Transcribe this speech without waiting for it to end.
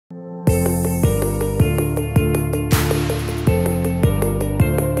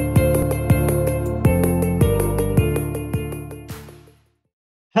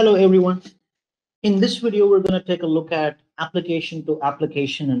Hello, everyone. In this video, we're going to take a look at application to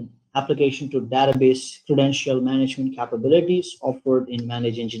application and application to database credential management capabilities offered in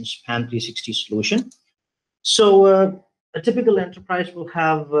ManageEngine's PAM360 solution. So a typical enterprise will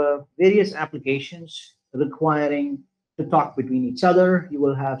have various applications requiring to talk between each other. You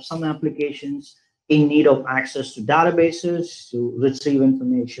will have some applications in need of access to databases to retrieve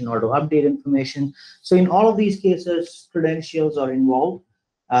information or to update information. So in all of these cases, credentials are involved.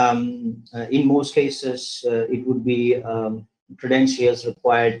 In most cases, it would be credentials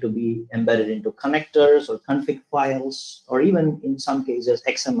required to be embedded into connectors or config files, or even in some cases,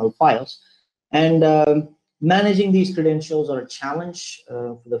 XML files. And managing these credentials are a challenge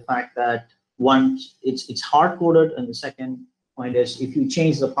for the fact that one, it's hard-coded, and the second point is if you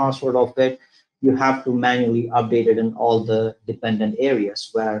change the password of it, you have to manually update it in all the dependent areas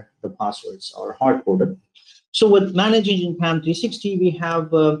where the passwords are hard-coded. So with ManageEngine PAM360, we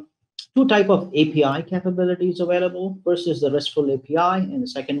have two types of API capabilities available. First is the Restful API, and the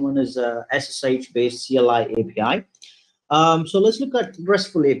second one is SSH-based CLI API. So let's look at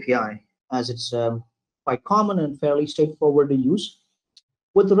Restful API, as it's quite common and fairly straightforward to use.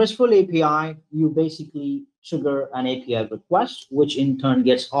 With the Restful API, you basically trigger an API request, which in turn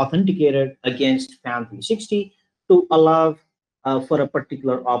gets authenticated against PAM360 to allow for a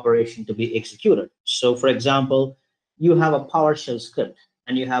particular operation to be executed. So for example, you have a PowerShell script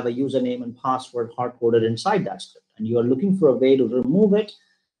and you have a username and password hard-coded inside that script, and you are looking for a way to remove it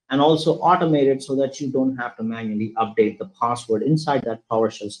and also automate it so that you don't have to manually update the password inside that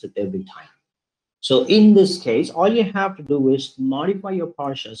PowerShell script every time. So in this case, all you have to do is modify your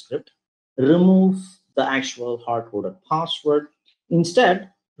PowerShell script, remove the actual hard-coded password,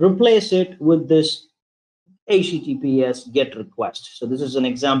 instead replace it with this HTTPS GET request. So this is an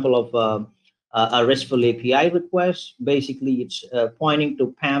example of a RESTful API request. Basically, it's pointing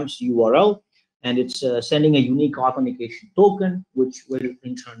to PAM's URL, and it's sending a unique authentication token, which will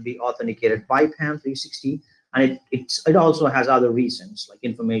in turn be authenticated by PAM360. And it also has other reasons like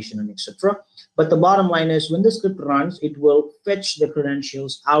information and etc. But the bottom line is when the script runs, it will fetch the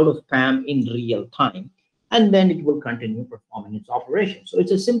credentials out of PAM in real time, and then it will continue performing its operation. So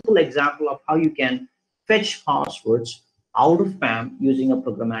it's a simple example of how you can fetch passwords out of PAM using a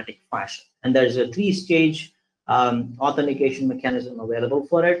programmatic fashion. And there's a three-stage authentication mechanism available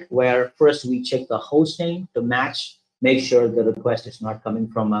for it, where first we check the host name to match, make sure the request is not coming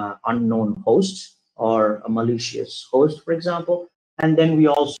from an unknown host or a malicious host, for example. And then we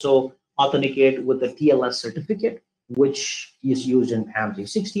also authenticate with a TLS certificate, which is used in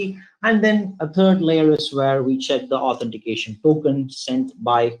PAM360. And then a third layer is where we check the authentication token sent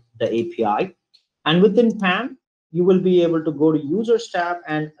by the API. And within PAM, you will be able to go to Users tab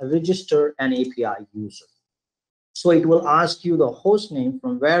and register an API user. So it will ask you the host name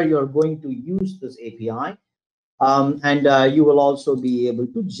from where you're going to use this API. You will also be able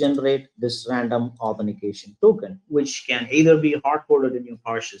to generate this random authentication token, which can either be hard-coded in your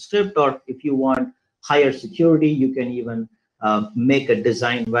PowerShell script, or if you want higher security, you can even make a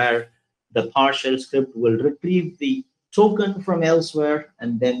design where the PowerShell script will retrieve the token from elsewhere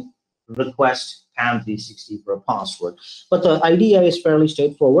and then request PAM360 for a password. But the idea is fairly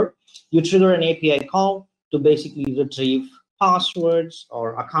straightforward. You trigger an API call to basically retrieve passwords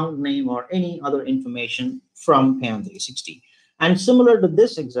or account name or any other information from PAM360. And similar to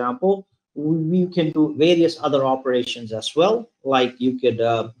this example, we can do various other operations as well. Like you could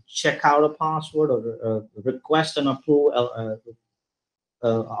check out a password or request and approve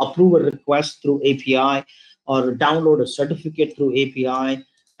a request through API, or download a certificate through API,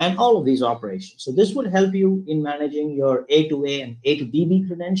 and all of these operations. So this would help you in managing your A2A and A2DB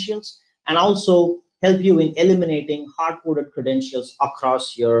credentials, and also help you in eliminating hard-coded credentials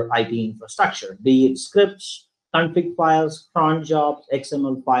across your IT infrastructure, be it scripts, config files, cron jobs,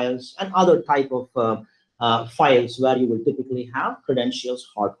 XML files, and other type of files where you will typically have credentials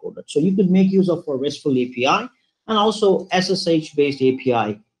hard-coded. So you could make use of a RESTful API and also SSH-based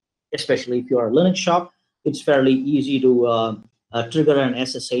API, especially if you are a Linux shop. It's fairly easy to trigger an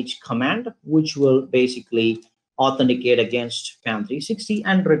SSH command, which will basically authenticate against PAM360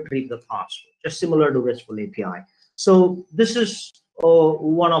 and retrieve the password, just similar to RESTful API. So this is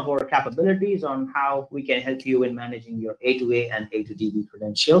one of our capabilities on how we can help you in managing your A2A and A2DB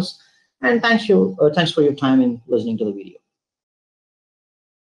credentials. And thanks for your time in listening to the video.